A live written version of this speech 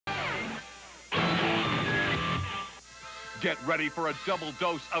Get ready for a double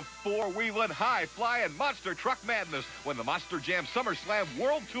dose of four-wheeling, high-flying monster truck madness when the Monster Jam SummerSlam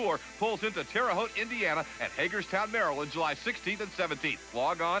World Tour pulls into Terre Haute, Indiana at Hagerstown, Maryland, July 16th and 17th.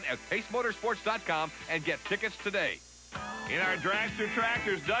 Log on at pacemotorsports.com and get tickets today. In our dragster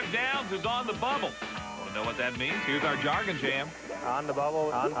tractors, Doug Downs is on the bubble. Want to know what that means? Here's our jargon jam. On the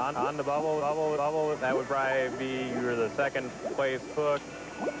bubble, on the bubble. That would probably be you're the second place hook.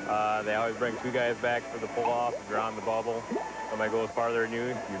 They always bring two guys back for the pull-off. If you're on the bubble, somebody goes farther than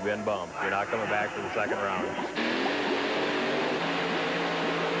you, you've been bumped. You're not coming back for the second round.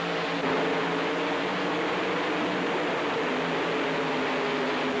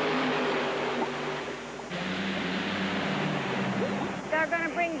 They're going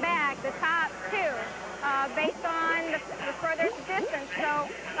to bring back the top two based on the furthest distance. So,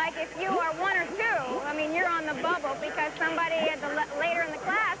 like if you are one or two, I mean, you're on the bubble because somebody later in the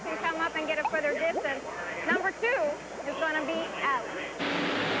class can come up and get a further distance. Number two is going to be out.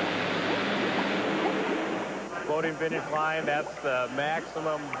 Floating finish line, that's the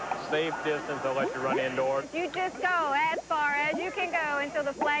maximum safe distance they'll let you run indoors. You just go as far as you can go until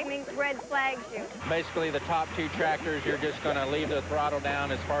the red flags you. Basically, the top two tractors, you're just going to leave the throttle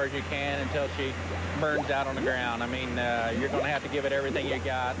down as far as you can until she burns out on the ground. I mean, you're going to have to give it everything you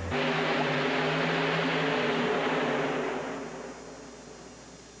got.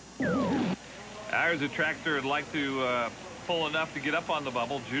 There's a tractor would like to pull enough to get up on the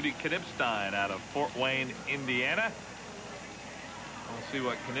bubble. Judy Knipstein out of Fort Wayne, Indiana. We'll see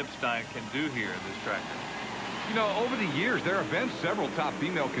what Knipstein can do here in this tractor. You know, over the years, there have been several top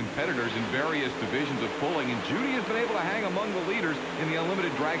female competitors in various divisions of pulling, and Judy has been able to hang among the leaders in the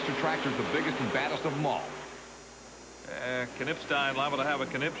unlimited dragster tractors, the biggest and baddest of them all. Knipstein liable to have a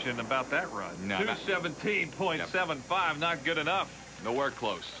conniption about that run. No, 217.75, not good enough. Nowhere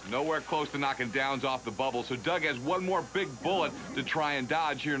close. Nowhere close to knocking Downs off the bubble. So Doug has one more big bullet to try and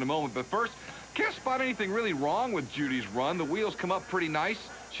dodge here in a moment. But first, can't spot anything really wrong with Judy's run. The wheels come up pretty nice.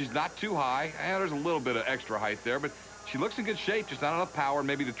 She's not too high. There's a little bit of extra height there, but she looks in good shape. Just not enough power.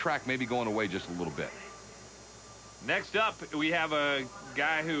 Maybe the track may be going away just a little bit. Next up, we have a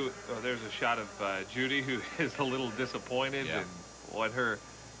guy who, there's a shot of Judy, who is a little disappointed in what her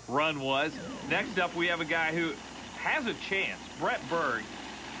run was. Next up, we have a guy who has a chance. Brett Berg,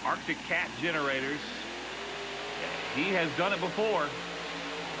 Arctic Cat Generators. He has done it before.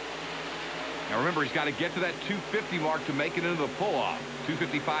 Now remember, he's got to get to that 250 mark to make it into the pull-off.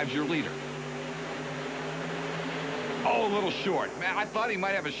 255 is your leader. Oh, a little short. Man, I thought he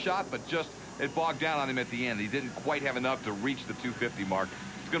might have a shot, but just it bogged down on him at the end. He didn't quite have enough to reach the 250 mark.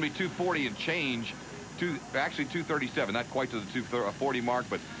 It's going to be 240 and change. Actually 237, not quite to the 240 mark,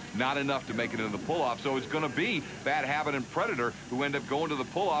 but not enough to make it into the pull-off. So it's going to be Bad Habit and Predator who end up going to the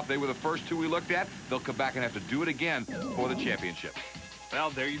pull-off. They were the first two we looked at. They'll come back and have to do it again for the championship. Well,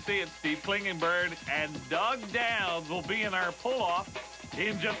 there you see it. Steve Klingenberg and Doug Downs will be in our pull-off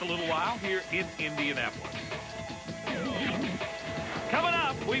in just a little while here in Indianapolis. Coming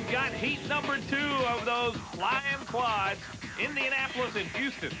up, we've got heat number 2 of those flying quads. Indianapolis and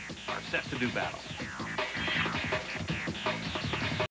Houston are set to do battle.